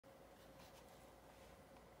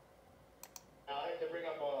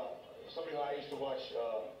somebody who I used to watch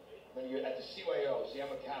when you're at the CYO. See,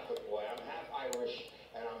 I'm a Catholic boy. I'm half Irish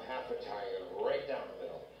and I'm half Italian, right down the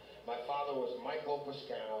middle. My father was Michael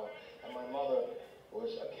Piscano, and my mother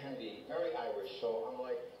was a Kennedy, very Irish, so I'm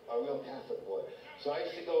like a real Catholic boy. So I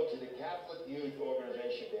used to go to the Catholic Youth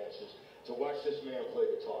Organization dances to watch this man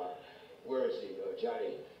play guitar. Where is he?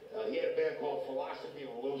 Johnny. He had a band called Philosophy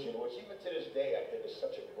of Illusion, which even to this day I think is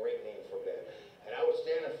such a great name for a band. And I would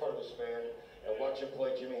stand in front of this man and watch him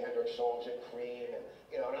play Jimi Hendrix songs and Cream, and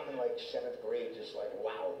and I'm in like 7th grade, just like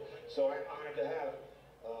wow. So I'm honored to have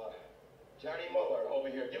Johnny Muller over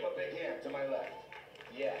here. Give him a big hand to my left.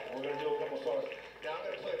 Yeah, we're gonna do a couple songs. Now I'm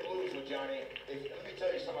gonna play blues with Johnny. Let me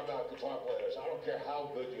tell you something about guitar players. I don't care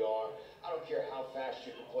how good you are. I don't care how fast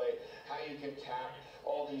you can play, how you can tap,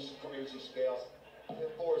 all these crazy scales.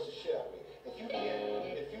 It bores the shit out of me.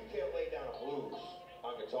 If you can't lay down a blues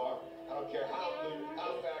on guitar, I don't care how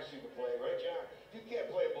fast you can play, right, John? If you can't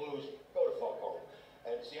play a blues, go to fuck home.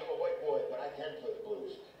 And see, I'm a white boy, but I can play the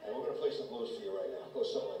blues. And we're gonna play some blues for you right now. It goes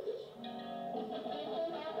something like this. When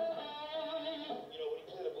you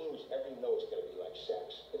play the blues, every note's gonna be like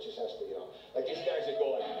sex. It just has to, like these guys that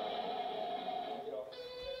go like,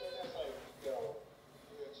 that's like,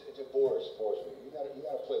 it bores me. You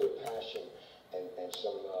gotta play with passion and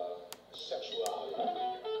some sexuality.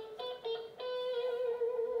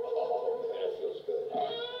 Oh man, that feels good.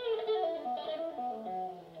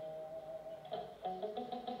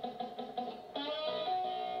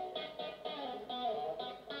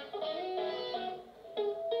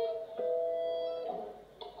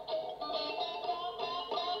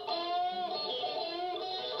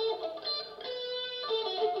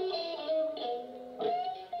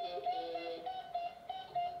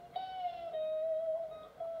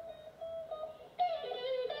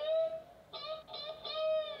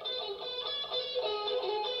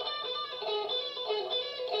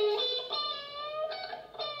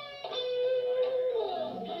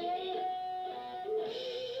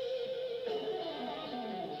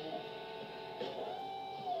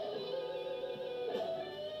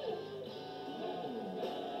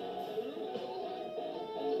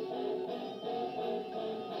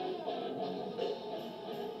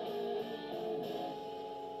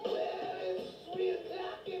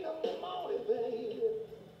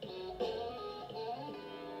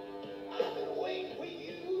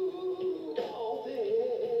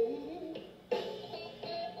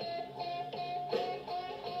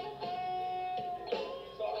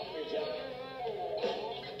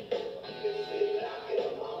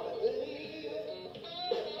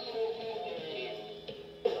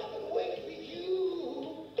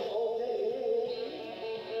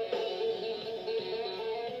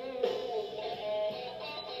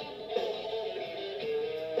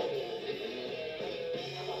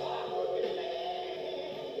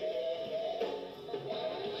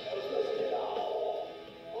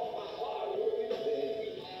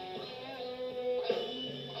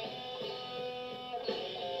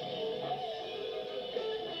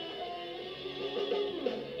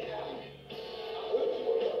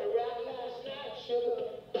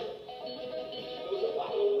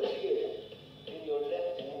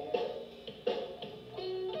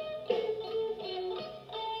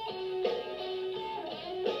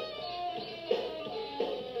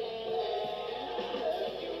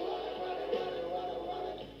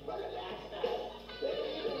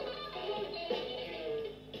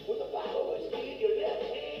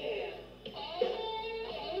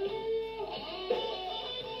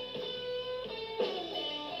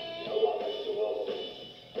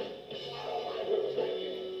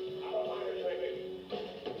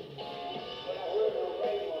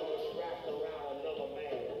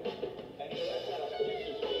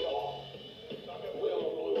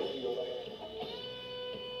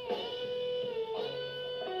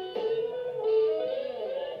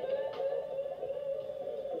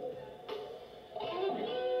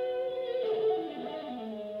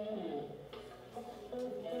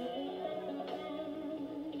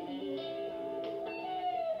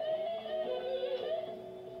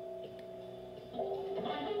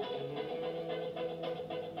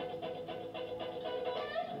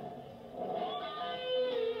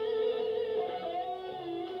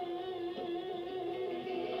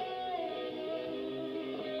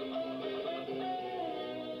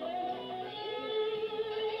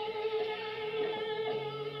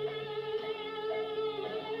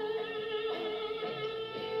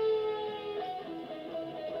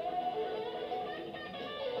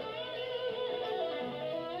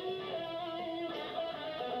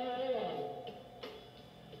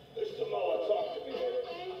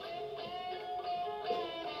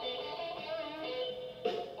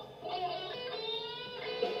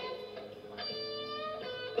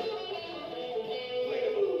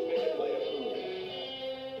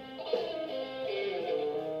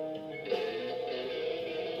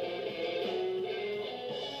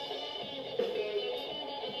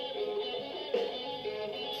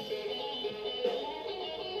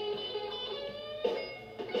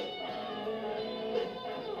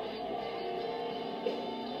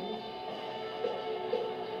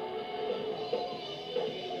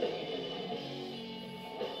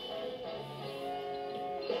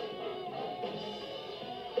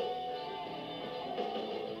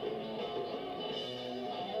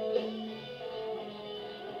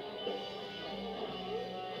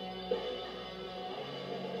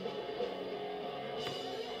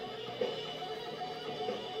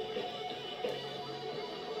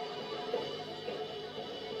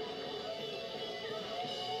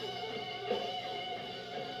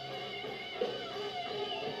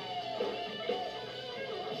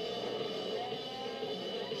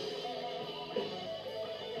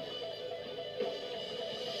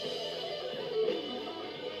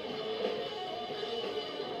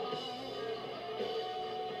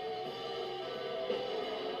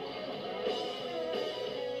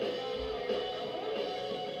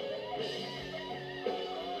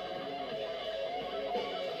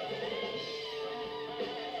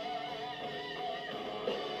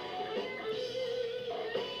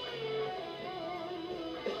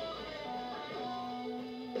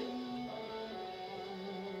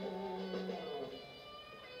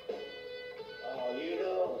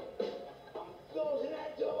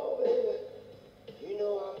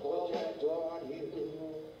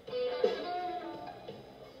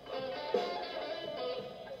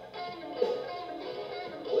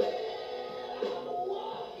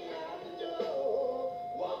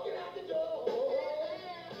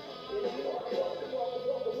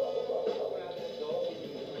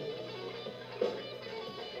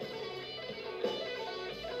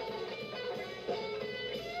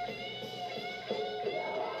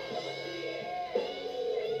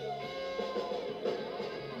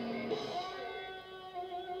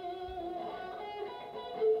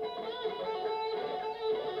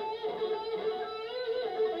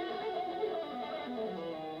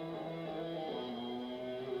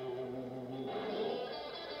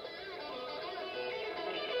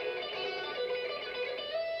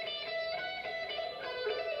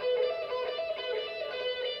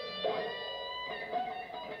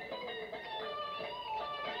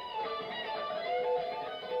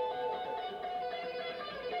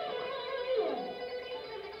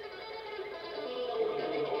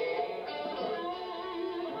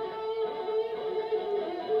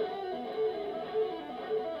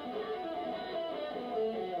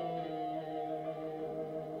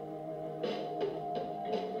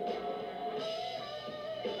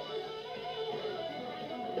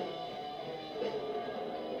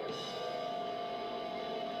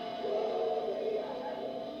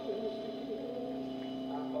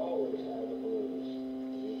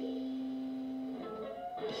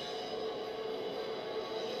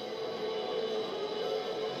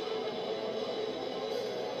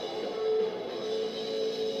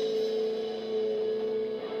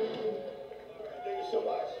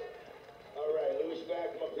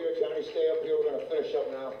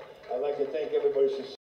 delicious.